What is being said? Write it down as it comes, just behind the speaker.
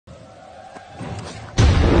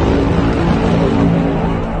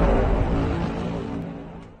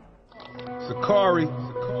SICARRI.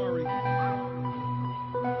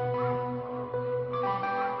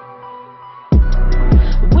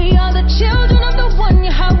 We are the children of the one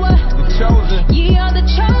Yahweh. The chosen. Ye are the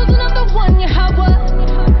chosen of the one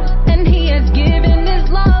Yahweh. And he has given his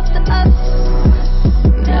love to us.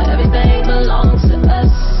 Now everything belongs to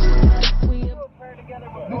us.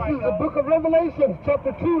 This is the book of Revelation,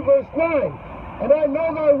 chapter 2, verse 9. And I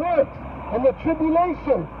know thy works, and the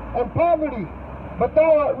tribulation, and poverty, but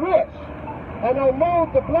thou art rich. And I know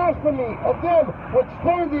the blasphemy of them which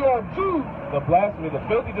say they are Jews. The blasphemy, the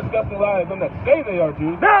filthy, disgusting lie of them that say they are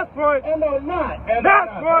Jews. That's right. And are not. And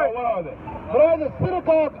that's right. What are they? But are the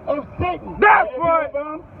synagogue of Satan. That's right.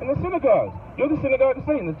 In the synagogues. You're the synagogue of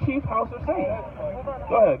Satan, the chief house of Satan.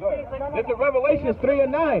 Go ahead, go ahead. This is Revelations 3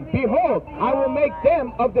 and 9. Behold, I will make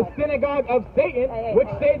them of the synagogue of Satan, which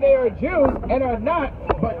say they are Jews and are not.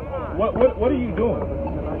 But what are you doing?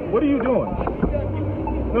 What are you doing?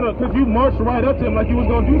 No, because you marched right up to him like you was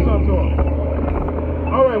going to do something to him.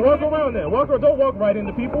 All right, walk around then. Don't walk right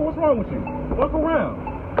into people. What's wrong with you? Walk around.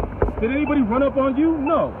 Did anybody run up on you?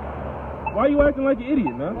 No. Why are you acting like an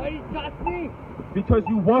idiot, man? Why you touch me? Because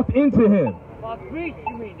you walked into him. Well, preach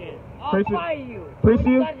to me then. I'll Preach fire you. Preach to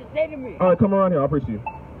you? What you got to say to me? All right, come around here. I'll preach to you.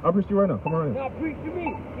 I'll preach to you right now. Come around here. Now preach to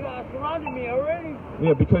me. You are surrounding me already.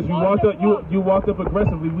 Yeah, because you walked up. You walked up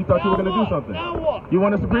aggressively. We thought you were gonna do something. Now what? You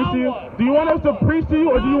want us to preach to you? Do you want us to preach to you,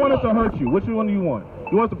 or do you want us to hurt you? Which one do you want?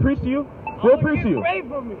 You want us to preach to you? We'll preach to you. Pray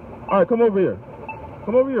for me. All right, come over here.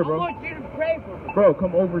 Come over here, I bro. want you to pray for me. Bro,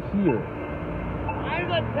 come over here. I'm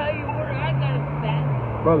gonna tell you where I gotta stand.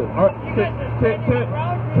 Brother, all right,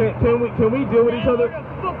 can we deal with each other? Where the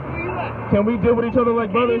fuck were you at? Can we deal with each other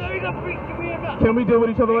like brothers? Are you gonna preach to me or not? Can we deal with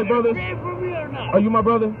each other like brothers? Pray for me or not? Are you my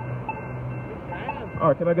brother? I am. All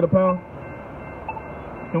right, can I get a pound?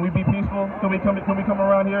 Can we be peaceful? Can we come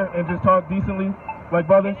around here and just talk decently like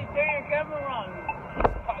brothers? Can you turn your camera around?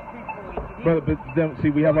 Talk peacefully to me. Brother, but then see,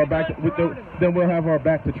 we have our back. Then we'll have our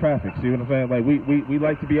back to traffic. See what I'm saying? Like we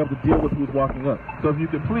like to be able to deal with who's walking up. So if you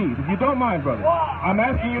could please, if you don't mind, brother, I'm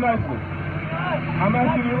asking you nicely. I'm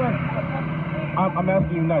asking you nicely. I'm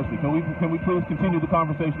asking you nicely. Can we please continue the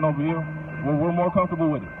conversation over here? We're more comfortable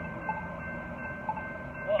with it.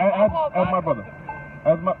 As my brother,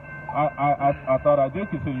 I thought I did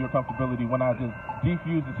consider your comfortability when I just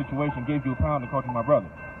defused the situation, gave you a pound, and called you my brother.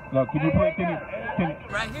 Now, can you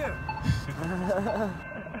Right here.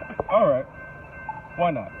 All right.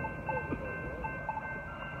 Why not?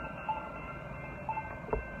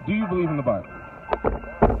 Do you believe in the Bible?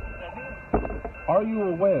 Are you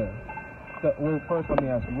aware that? Well, first let me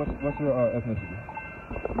ask you, what's your ethnicity?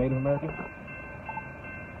 Native American?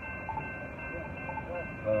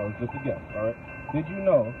 It's just a guess. All right. Did you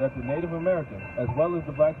know that the Native Americans, as well as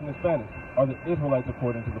the blacks and Hispanics, are the Israelites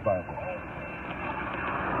according to the Bible?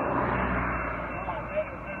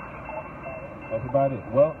 That's about it.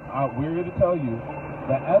 Well, we're here to tell you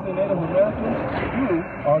that as a Native American, you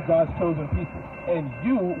are God's chosen people. And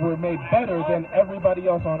you were made better than everybody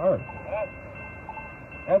else on earth.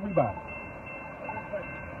 Everybody.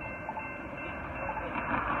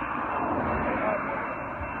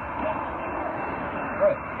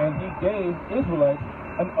 Right. And he gave Israelites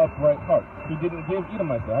an upright heart. He didn't give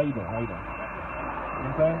Edomites that. How you doing? You know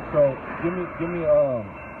what I'm saying? So give me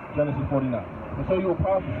Genesis 49. To show you a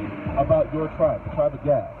prophecy about your tribe, the tribe of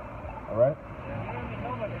Gad. Alright?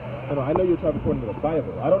 No, I know your tribe according to the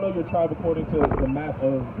Bible. I don't know your tribe according to the map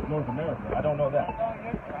of North America. I don't know that.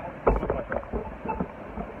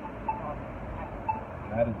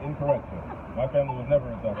 That is incorrect, sir. My family was never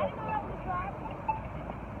in South Africa.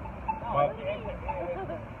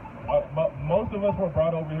 Most of us were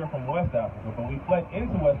brought over here from West Africa, but we fled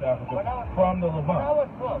into West Africa from the Levant.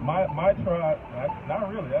 My tribe, not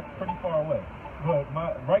really, that's pretty far away. But my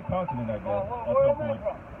right continent, I guess, at some point.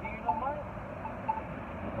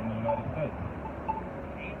 From the United States.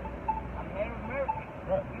 I'm Native American.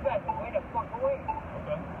 Right. You guys are way the fuck away.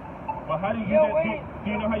 Okay. Well, how do you do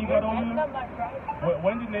you know how you got over here? That's not my tribe.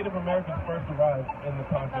 When did Native Americans first arrive in the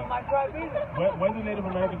continent? That's not my tribe either. When did Native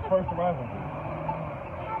Americans first arrive over here?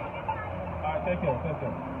 Alright, take care.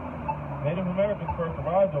 Native Americans first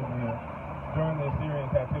arrived over here during the Assyrian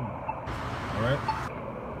captivity. Alright?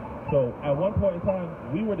 So, at one point in time,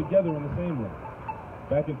 we were together in the same room.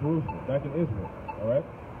 Back in Jerusalem, back in Israel. Alright?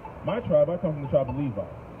 My tribe, I come from the tribe of Levi.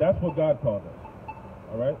 That's what God called us.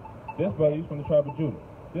 Alright? This buddy's from the tribe of Judah.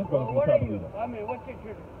 This buddy's from the tribe of Levi. I mean, what's your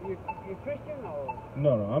tradition? You Christian or?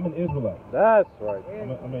 No, I'm an Israelite. That's right.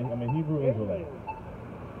 I'm a Hebrew Israelite.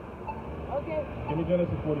 Okay. Give me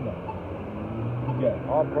Genesis 49. Gad.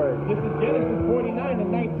 All praise. This is Genesis 49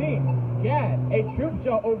 and 19. Gad, a troop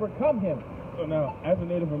shall overcome him. So now, as a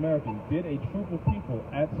Native American, did a troop of people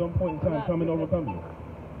at some point in time come and overcome you?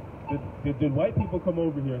 Did white people come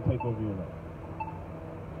over here and take over your land?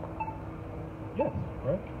 Yes,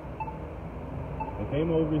 right? They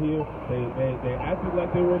came over here, they acted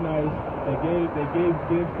like they were nice, they gave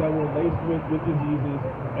gifts that were laced with diseases,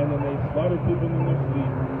 and then they slaughtered people in their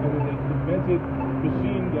sleep, and then they invented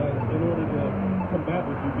machine guns in order to combat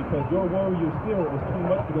with you because your warrior spirit was too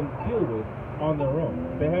much for them to deal with on their own.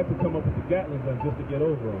 They had to come up with the Gatling gun just to get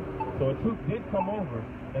over them. So a troop did come over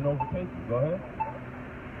and overtake you. Go ahead.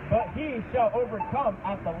 But he shall overcome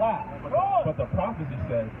at the last. But the prophecy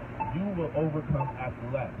says, you will overcome at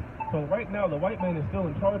the last. So right now, the white man is still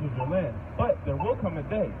in charge of your land, but there will come a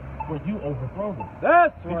day where you overthrow them.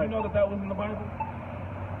 That's Did you know that was in the Bible?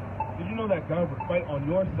 Did you know that God would fight on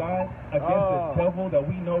your side against the devil that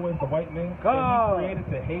we know as the white man that he created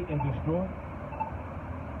to hate and destroy?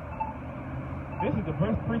 This is the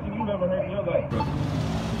best preaching you've ever heard in your life, brother.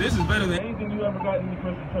 This is better than anything you ever got in the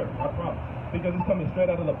Christian church, I promise. Because it's coming straight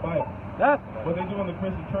out of the Bible. What they do in the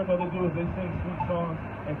Christian church, all they do is they sing sweet songs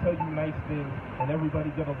and tell you nice things and everybody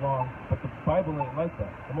get along. But the Bible ain't like that.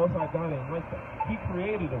 The Most High God ain't like that. He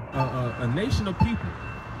created a nation of people,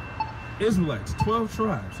 Israelites, 12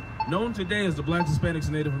 tribes, known today as the blacks, Hispanics,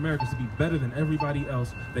 and Native Americans, to be better than everybody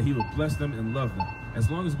else, that he would bless them and love them, as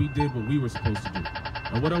long as we did what we were supposed to do.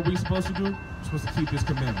 And what are we supposed to do? We're supposed to keep his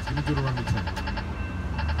commandments. Give me Deuteronomy 10.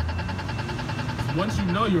 Once you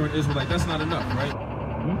know you're an Israelite, that's not enough, right?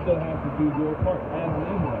 You still have to do your part as an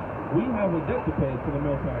Israelite. We have a debt to pay to the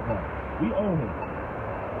Most High God. We owe him.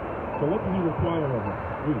 So what do we require of him?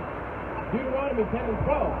 Read. Deuteronomy 10 and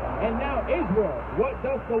 12. And now Israel, what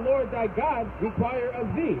does the Lord thy God require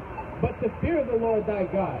of thee? But to fear the Lord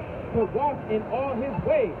thy God, to walk in all his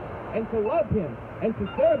ways, and to love him, and to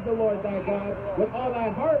serve the Lord thy God with all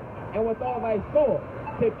thy heart and with all thy soul,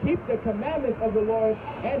 to keep the commandments of the Lord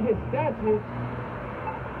and his statutes,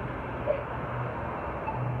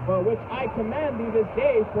 which I command thee this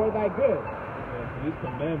day for thy good. These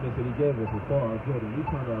commandments that he gave us is for our good, and we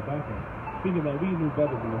turned our back on it, thinking that we knew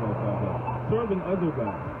better than the Most High God. Serving other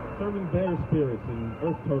gods, serving bear spirits and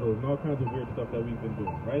earth turtles and all kinds of weird stuff that we've been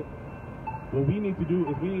doing, right? What we need to do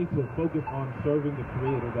is we need to focus on serving the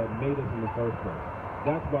Creator that made us in the first place.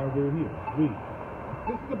 That's why we're here. Read.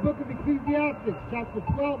 This is the book of Ecclesiastes, chapter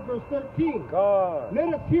 12, verse 13.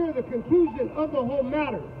 Let us hear the conclusion of the whole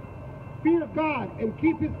matter. Fear God and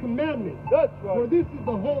keep his commandments. That's right. For this is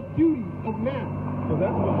the whole duty of man. So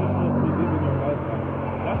that's what we're supposed to be living our life on.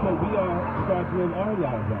 That's what we are start to live our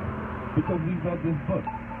lives on. Because we read this book.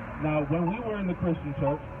 Now, when we were in the Christian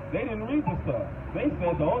church, they didn't read this stuff. They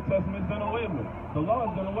said the Old Testament's done away with. The law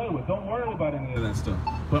is done away with. Don't worry about any of that stuff.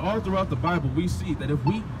 But all throughout the Bible, we see that if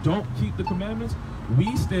we don't keep the commandments,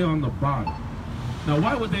 we stay on the bottom. Now,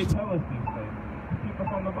 why would they tell us these things? To keep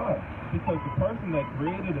us on the bottom. Because the person that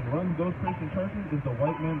created and runs those Christian churches is the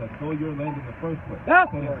white man that stole your land in the first place.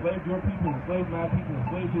 That enslaved your people, enslaved my people,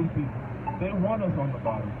 enslaved his people. They want us on the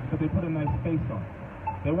bottom because they put a nice face on it.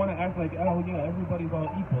 They want to act like, oh yeah, everybody's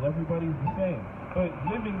all equal, everybody's the same. But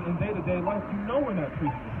living in day-to-day life, you know we're not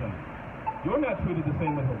treated the same. You're not treated the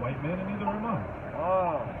same as a white man, and neither am I.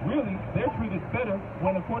 Really, they're treated better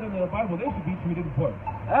when, according to the Bible, they should be treated worse.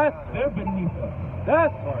 They're beneath us.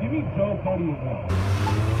 Give me Job 30:1.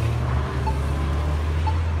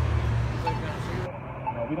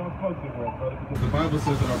 No, we don't smoke cigarettes, brother, because the Bible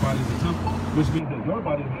says that our body is a temple, which means that your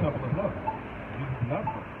body is a temple as well. Jesus did not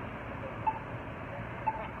smoke.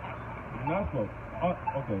 He did not smoke.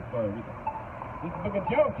 Okay, sorry, read that. This is the book of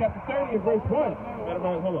Job, chapter 30, and verse 1.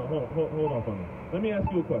 Hold on for me. Let me ask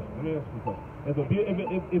you a question. If a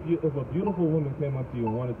beautiful woman came up to you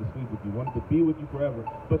and wanted to sleep with you, wanted to be with you forever,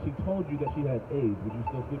 but she told you that she had AIDS, would you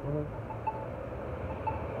still sleep with her?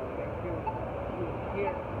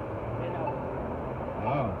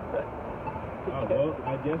 Well,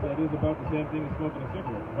 I guess that is about the same thing as smoking a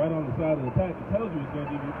cigarette. Right on the side of the pack, it tells you it's going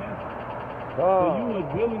to give you cancer. So you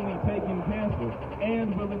would willingly take in cancer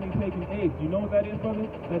and willingly take in AIDS. Do you know what that is, brother?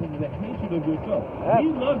 That is the hatred of yourself.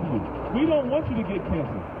 We love you. We don't want you to get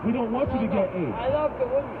cancer. We don't want you to get AIDS. I love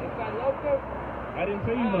the woman. If I love her, I didn't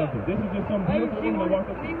say you loved her. This is just some beautiful woman that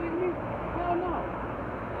walked up to you. With me? No.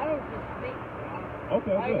 I don't just think.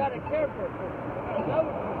 Okay, I gotta care for her. I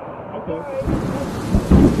love her.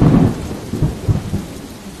 Okay.